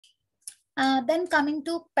Then coming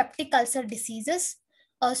to peptic ulcer diseases.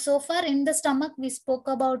 So far in the stomach, we spoke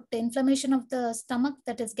about the inflammation of the stomach,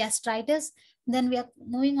 that is gastritis. Then we are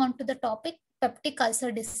moving on to the topic peptic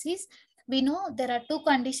ulcer disease. We know there are two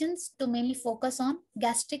conditions to mainly focus on,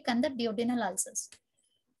 gastric and the duodenal ulcers.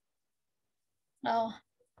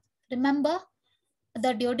 Remember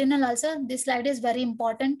the duodenal ulcer, this slide is very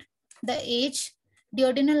important. The age,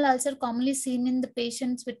 duodenal ulcer commonly seen in the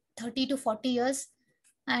patients with 30 to 40 years,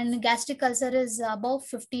 and gastric ulcer is above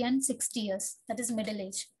 50 and 60 years, that is middle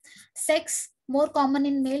age. Sex, more common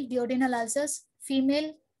in male duodenal ulcers,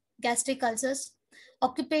 female gastric ulcers.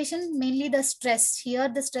 Occupation, mainly the stress. Here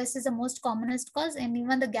the stress is the most commonest cause, and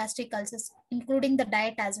even the gastric ulcers, including the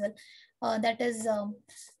diet as well. That is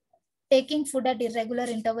taking food at irregular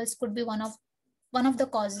intervals could be one of the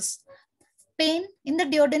causes. Pain, in the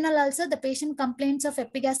duodenal ulcer, the patient complains of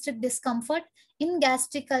epigastric discomfort. In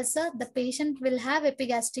gastric ulcer, the patient will have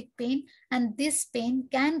epigastric pain, and this pain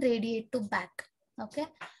can radiate to back. Okay.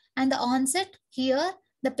 And the onset, here,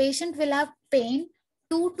 the patient will have pain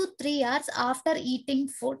 2 to 3 hours after eating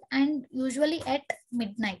food, and usually at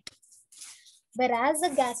midnight. Whereas the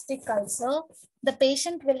gastric ulcer, the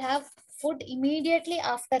patient will have food immediately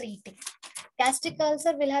after eating. Gastric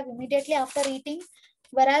ulcer will have immediately after eating,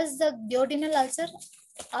 whereas the duodenal ulcer,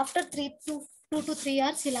 after 2 to 3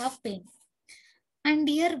 hours, he'll have pain. And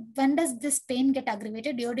here, when does this pain get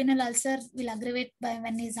aggravated? Duodenal ulcer will aggravate by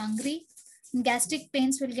when he's hungry. Gastric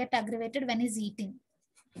pains will get aggravated when he's eating.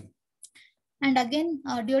 And again,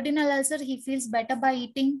 duodenal ulcer, he feels better by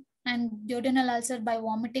eating, and duodenal ulcer by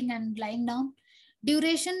vomiting and lying down.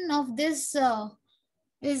 Duration of this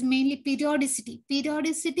is mainly periodicity.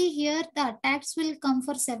 Periodicity, here the attacks will come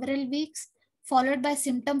for several weeks, followed by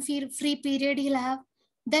symptom-free period he'll have.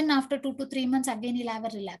 Then after 2 to 3 months, again he'll have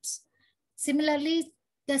a relapse. Similarly,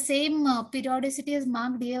 the same periodicity is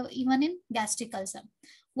marked here even in gastric ulcer.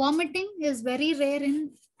 Vomiting is very rare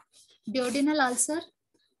in duodenal ulcer,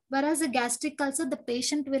 whereas the gastric ulcer, the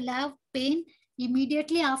patient will have pain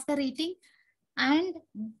immediately after eating, and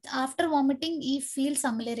after vomiting, he feels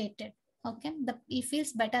ameliorated. Okay, he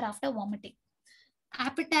feels better after vomiting.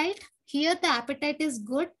 Appetite, here the appetite is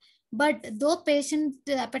good, but though patient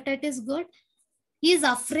appetite is good, he is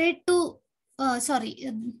afraid to,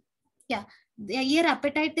 here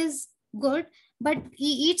appetite is good, but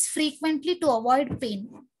he eats frequently to avoid pain.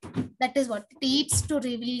 That is what, he eats to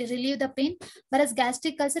relieve the pain, whereas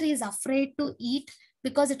gastric ulcer, he is afraid to eat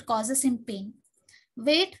because it causes him pain.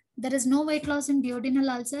 Weight, there is no weight loss in duodenal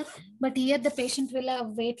ulcer, but here the patient will have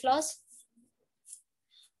weight loss.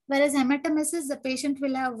 Whereas hematemesis, the patient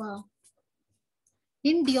will have,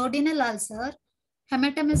 in duodenal ulcer,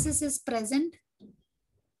 hematemesis is present.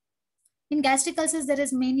 In gastric ulcers, there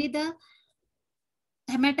is mainly the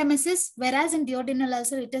hematemesis, whereas in duodenal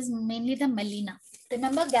ulcer, it is mainly the melena.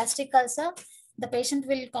 Remember, gastric ulcer, the patient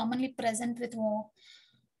will commonly present with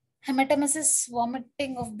hematemesis,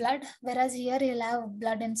 vomiting of blood, whereas here he'll have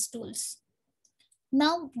blood in stools.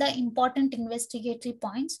 Now, the important investigatory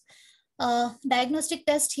points. Diagnostic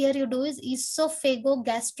test here you do is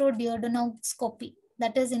esophagogastroduodenoscopy.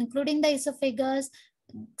 That is including the esophagus,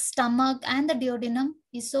 stomach, and the duodenum,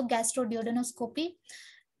 esophagogastroduodenoscopy.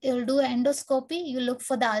 You'll do endoscopy, you look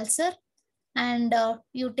for the ulcer, and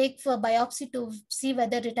you take for biopsy to see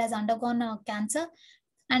whether it has undergone a cancer,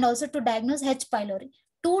 and also to diagnose H. pylori.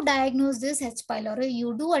 To diagnose this H. pylori,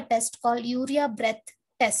 you do a test called urea breath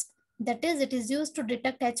test. That is, it is used to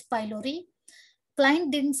detect H. pylori.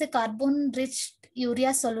 Client drinks a carbon-rich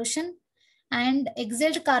urea solution, and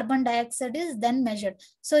exhaled carbon dioxide is then measured.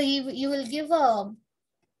 So you will give a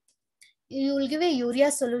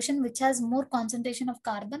urea solution which has more concentration of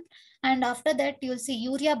carbon, and after that you'll see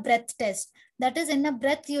urea breath test. That is, in a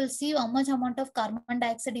breath you'll see how much amount of carbon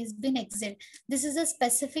dioxide is been exhaled. This is a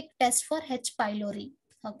specific test for H. pylori.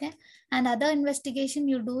 Okay, and other investigation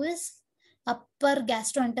you do is upper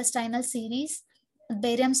gastrointestinal series,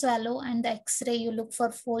 barium swallow, and the X-ray you look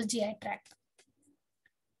for whole GI tract.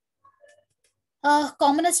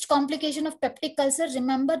 Commonest complication of peptic ulcer,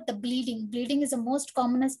 remember the bleeding. Bleeding is the most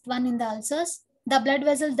commonest one in the ulcers. The blood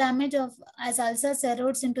vessel damage as ulcers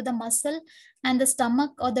erodes into the muscle and the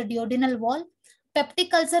stomach or the duodenal wall.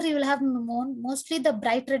 Peptic ulcer, you will have mostly the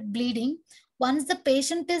bright red bleeding. Once the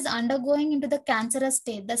patient is undergoing into the cancerous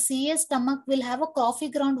state, the CS stomach will have a coffee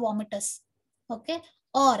ground vomitus. Okay,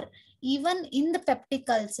 or even in the peptic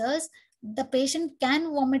ulcers, the patient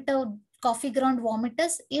can vomit a coffee ground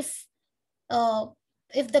vomitus if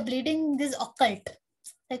the bleeding is occult.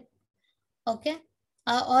 Okay,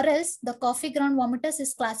 or else the coffee ground vomitus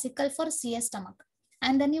is classical for CS stomach.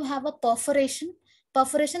 And then you have a perforation.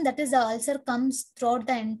 Perforation, that is the ulcer comes throughout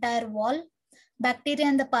the entire wall. Bacteria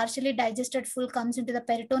and the partially digested full comes into the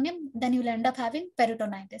peritoneum, then you will end up having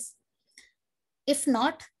peritonitis. If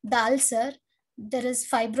not, the ulcer, there is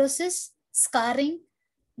fibrosis, scarring,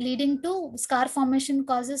 leading to scar formation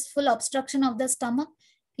causes full obstruction of the stomach.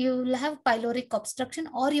 You will have pyloric obstruction,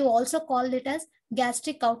 or you also call it as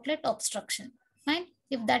gastric outlet obstruction. Fine.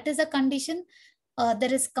 If that is a condition,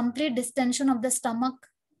 there is complete distension of the stomach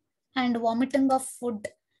and vomiting of food,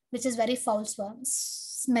 which is very foul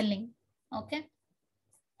smelling. Okay.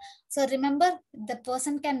 So remember, the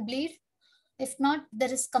person can bleed. If not,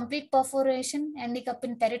 there is complete perforation ending up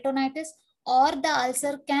in peritonitis, or the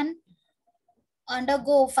ulcer can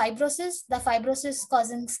undergo fibrosis. The fibrosis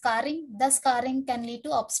causing scarring. The scarring can lead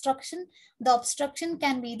to obstruction. The obstruction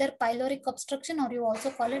can be either pyloric obstruction, or you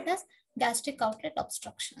also call it as gastric outlet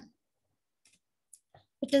obstruction.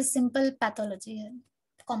 It is simple pathology,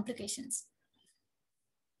 complications.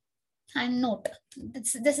 And note,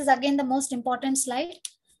 this is again the most important slide.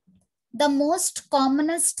 The most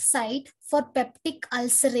commonest site for peptic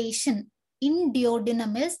ulceration in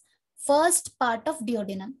duodenum is first part of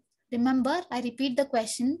duodenum. Remember, I repeat the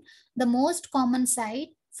question. The most common site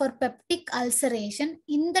for peptic ulceration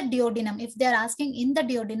in the duodenum. If they are asking in the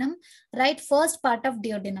duodenum, write first part of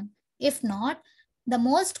duodenum. If not, the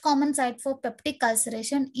most common site for peptic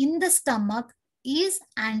ulceration in the stomach is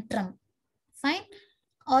antrum. Fine.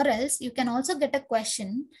 Or else you can also get a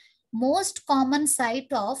question. Most common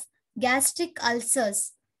site of gastric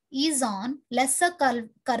ulcers is on lesser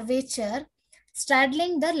curvature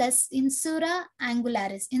straddling the incisura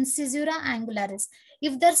angularis.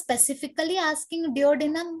 If they're specifically asking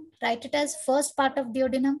duodenum, write it as first part of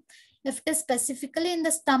duodenum. If it is specifically in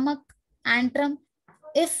the stomach, antrum.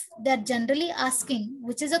 If they're generally asking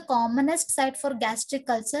which is a commonest site for gastric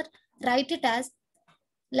ulcer, write it as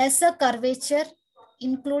lesser curvature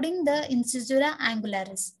including the incisura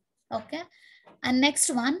angularis. Okay. And next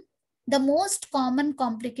one, the most common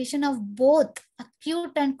complication of both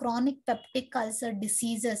acute and chronic peptic ulcer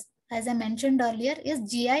diseases, as I mentioned earlier,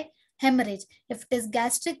 is GI hemorrhage. If it is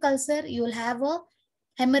gastric ulcer, you will have a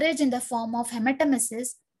hemorrhage in the form of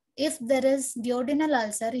hematemesis. If there is duodenal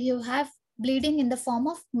ulcer, you have bleeding in the form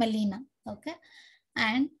of melena. Okay.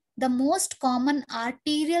 And the most common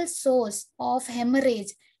arterial source of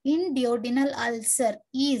hemorrhage in duodenal ulcer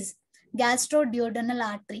is gastroduodenal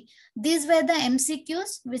artery. These were the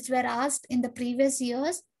MCQs which were asked in the previous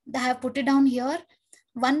years. I have put it down here.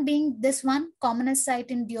 One being this one, commonest site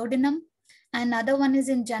in duodenum. Another one is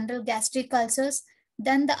in general gastric ulcers.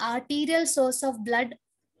 Then the arterial source of blood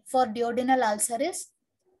for duodenal ulcer is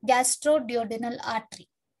gastroduodenal artery.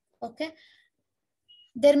 Okay.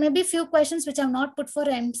 There may be few questions which I have not put for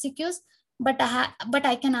MCQs, but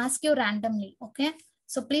I can ask you randomly. Okay.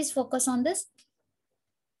 So please focus on this.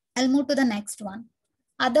 I'll move to the next one.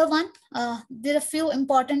 Other one, there are a few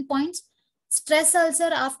important points. Stress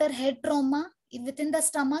ulcer after head trauma within the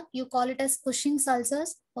stomach, you call it as Cushing's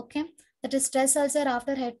ulcers. Okay. That is stress ulcer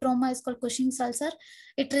after head trauma is called Cushing's ulcer.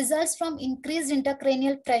 It results from increased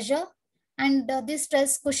intracranial pressure, and these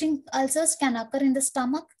stress Cushing ulcers can occur in the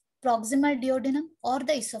stomach, proximal duodenum, or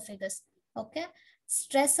the esophagus. Okay.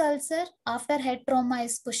 Stress ulcer after head trauma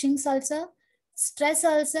is Cushing's ulcer. Stress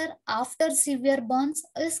ulcer after severe burns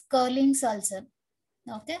is Curling's ulcer.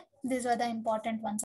 Okay. These are the important ones.